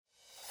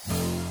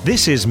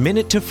This is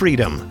Minute to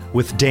Freedom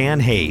with Dan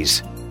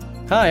Hayes.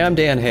 Hi, I'm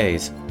Dan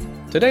Hayes.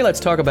 Today let's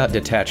talk about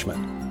detachment.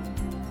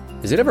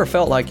 Has it ever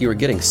felt like you were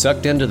getting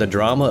sucked into the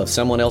drama of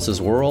someone else's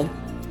world?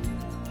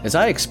 As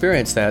I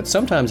experienced that,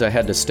 sometimes I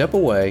had to step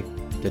away,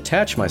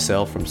 detach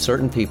myself from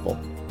certain people.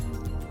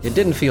 It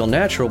didn't feel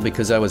natural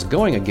because I was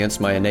going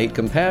against my innate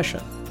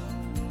compassion.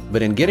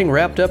 But in getting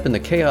wrapped up in the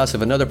chaos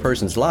of another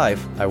person's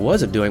life, I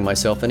wasn't doing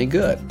myself any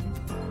good.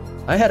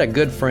 I had a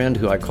good friend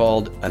who I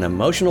called an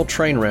emotional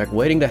train wreck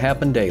waiting to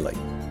happen daily.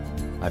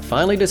 I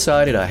finally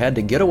decided I had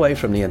to get away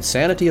from the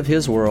insanity of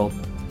his world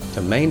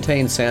to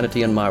maintain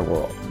sanity in my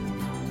world.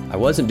 I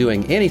wasn't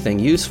doing anything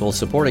useful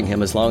supporting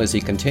him as long as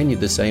he continued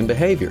the same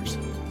behaviors.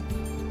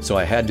 So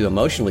I had to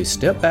emotionally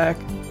step back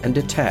and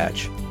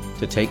detach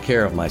to take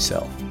care of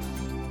myself.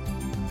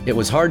 It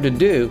was hard to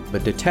do,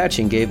 but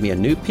detaching gave me a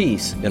new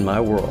peace in my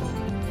world.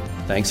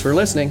 Thanks for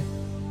listening.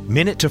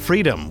 Minute to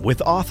Freedom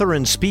with author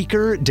and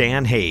speaker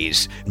Dan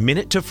Hayes.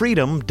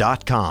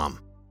 MinuteToFreedom.com.